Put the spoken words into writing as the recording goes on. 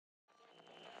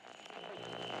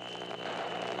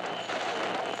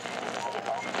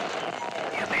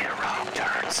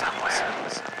somewhere.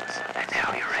 And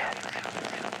now you're in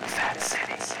Fat City.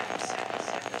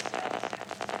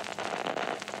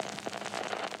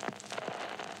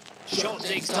 Short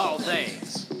things, tall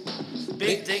things.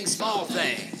 Big things, small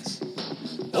things.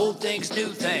 Old things, new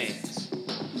things.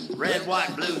 Red,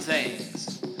 white, blue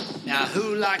things. Now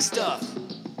who likes stuff?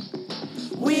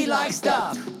 We like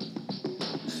stuff.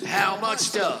 How much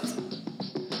stuff?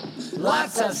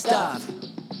 Lots of stuff.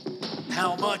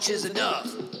 How much is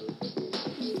enough?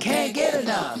 Can't get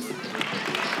enough. What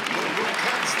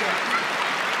kind of stuff?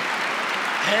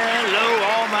 Hello,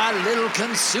 all my little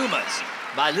consumers,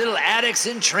 my little addicts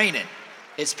in training.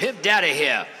 It's Pimp Daddy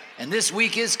here, and this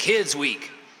week is Kids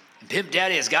Week. And Pimp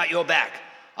Daddy has got your back.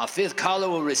 Our fifth caller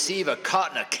will receive a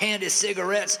carton of candy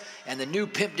cigarettes and the new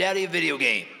Pimp Daddy video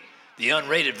game, the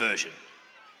unrated version.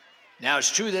 Now,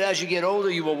 it's true that as you get older,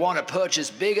 you will want to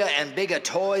purchase bigger and bigger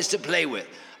toys to play with.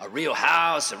 A real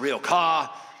house, a real car,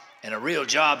 and a real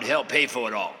job to help pay for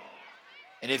it all.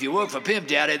 And if you work for Pimp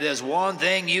Daddy, there's one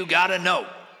thing you gotta know.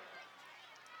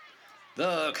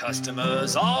 The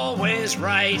customer's always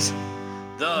right.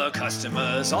 The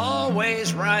customer's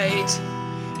always right.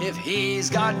 If he's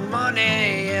got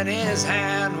money in his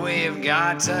hand, we've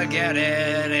got to get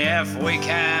it if we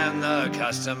can. The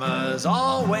customer's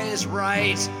always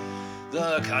right.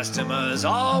 The customer's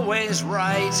always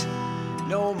right.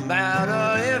 No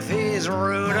matter if he's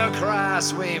rude or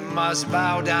crass, we must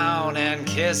bow down and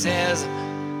kiss his...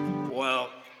 Well,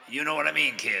 you know what I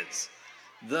mean, kids.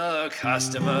 The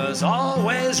customer's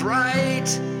always right.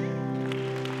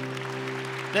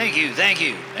 Thank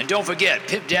you. And don't forget,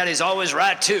 Pimp Daddy's always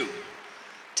right, too.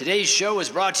 Today's show is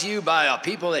brought to you by our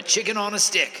people at Chicken on a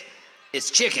Stick.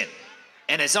 It's chicken,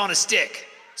 and it's on a stick,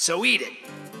 so eat it.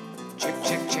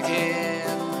 Chicken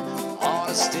on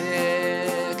a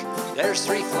stick. There's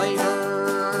 3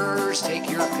 flavors, take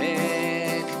your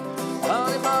pick.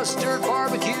 Honey mustard,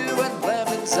 barbecue, and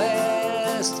lemon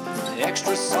zest.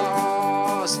 Extra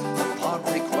sauce upon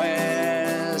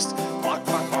request. Bok,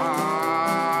 bok,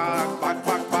 bok. Bok,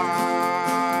 bok,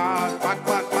 bok. Bok,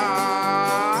 bok,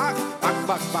 bok. Bok,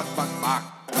 bok, bok, bok, bok.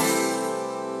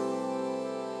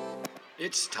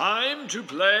 It's time to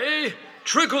play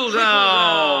Trickle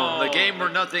Down, the game where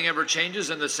nothing ever changes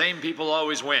and the same people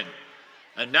always win.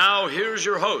 And now here's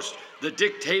your host, the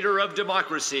dictator of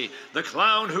democracy, the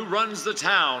clown who runs the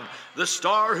town, the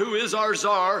star who is our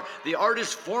czar, the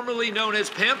artist formerly known as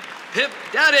Pimp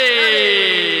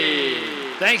Daddy!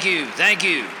 Thank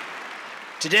you.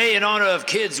 Today, in honor of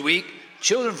Kids Week,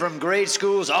 children from grade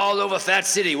schools all over Fat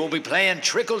City will be playing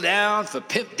Trickle Down for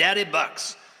Pimp Daddy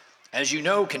bucks. As you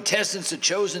know, contestants are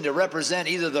chosen to represent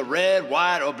either the red,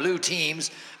 white, or blue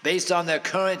teams based on their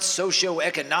current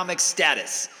socioeconomic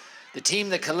status. The team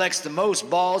that collects the most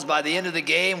balls by the end of the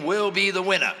game will be the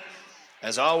winner.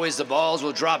 As always, the balls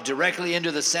will drop directly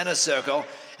into the center circle,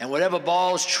 and whatever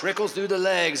balls trickle through the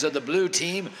legs of the blue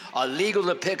team are legal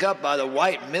to pick up by the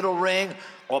white middle ring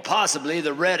or possibly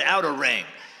the red outer ring.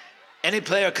 Any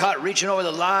player caught reaching over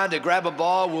the line to grab a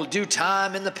ball will do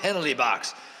time in the penalty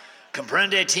box.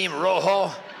 Comprende, Team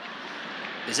Rojo?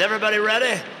 Is everybody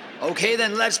ready? Okay,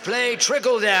 then let's play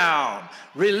Trickle Down.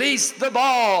 Release the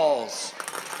balls.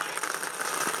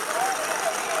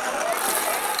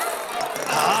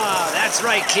 That's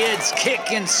right, kids.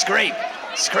 Kick and scrape.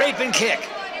 Scrape and kick.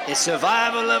 It's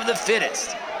survival of the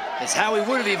fittest. It's how we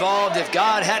would have evolved if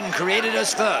God hadn't created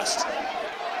us first.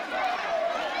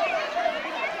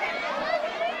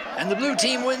 And the blue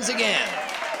team wins again.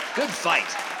 Good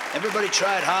fight. Everybody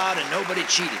tried hard and nobody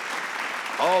cheated.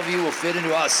 All of you will fit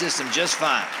into our system just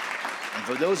fine. And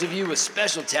for those of you with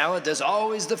special talent, there's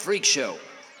always the freak show.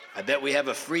 I bet we have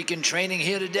a freak in training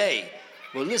here today.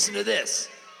 Well, listen to this.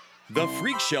 The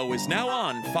Freak Show is now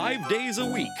on 5 days a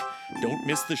week. Don't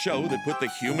miss the show that put the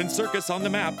human circus on the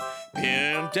map.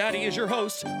 Pimp Daddy is your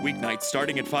host, weeknights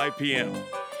starting at 5 p.m.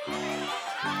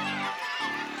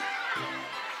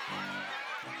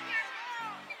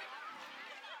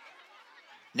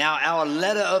 Now, our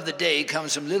letter of the day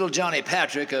comes from little Johnny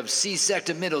Patrick of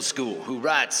C-Sector Middle School, who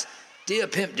writes, Dear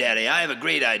Pimp Daddy, I have a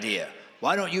great idea.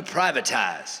 Why don't you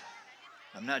privatize?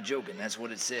 I'm not joking, that's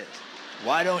what it says.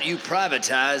 Why don't you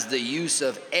privatize the use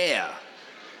of air?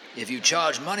 If you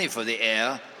charge money for the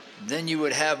air, then you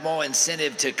would have more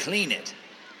incentive to clean it.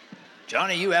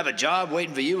 Johnny, you have a job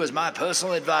waiting for you as my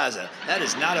personal advisor. That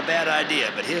is not a bad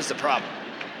idea, but here's the problem.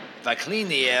 If I clean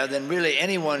the air, then really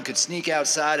anyone could sneak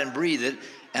outside and breathe it,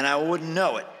 and I wouldn't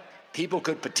know it. People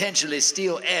could potentially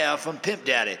steal air from Pimp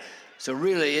Daddy, so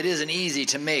really it isn't easy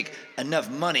to make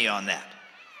enough money on that.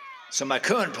 So my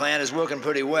current plan is working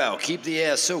pretty well. Keep the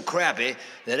air so crappy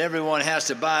that everyone has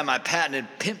to buy my patented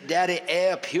Pimp Daddy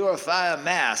Air Purifier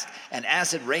mask and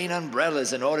acid rain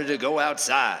umbrellas in order to go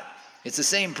outside. It's the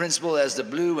same principle as the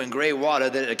blue and gray water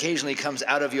that occasionally comes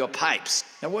out of your pipes.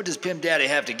 Now what does Pimp Daddy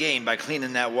have to gain by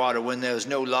cleaning that water when there's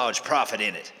no large profit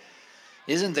in it?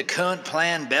 Isn't the current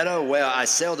plan better where I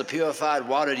sell the purified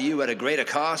water to you at a greater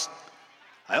cost?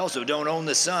 I also don't own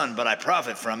the sun, but I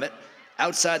profit from it.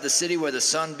 Outside the city where the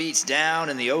sun beats down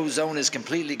and the ozone is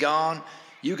completely gone,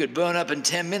 you could burn up in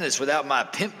 10 minutes without my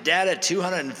Pimp Daddy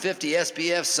 250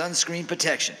 SPF sunscreen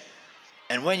protection.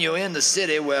 And when you're in the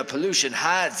city where pollution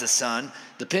hides the sun,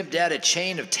 the Pimp Daddy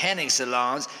chain of tanning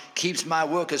salons keeps my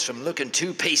workers from looking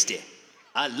too pasty.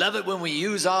 I love it when we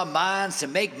use our minds to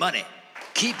make money.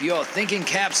 Keep your thinking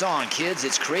caps on, kids.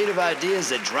 It's creative ideas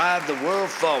that drive the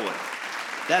world forward.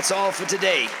 That's all for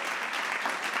today.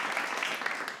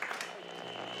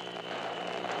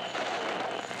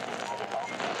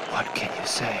 What can you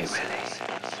say,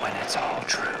 really, when it's all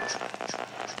true?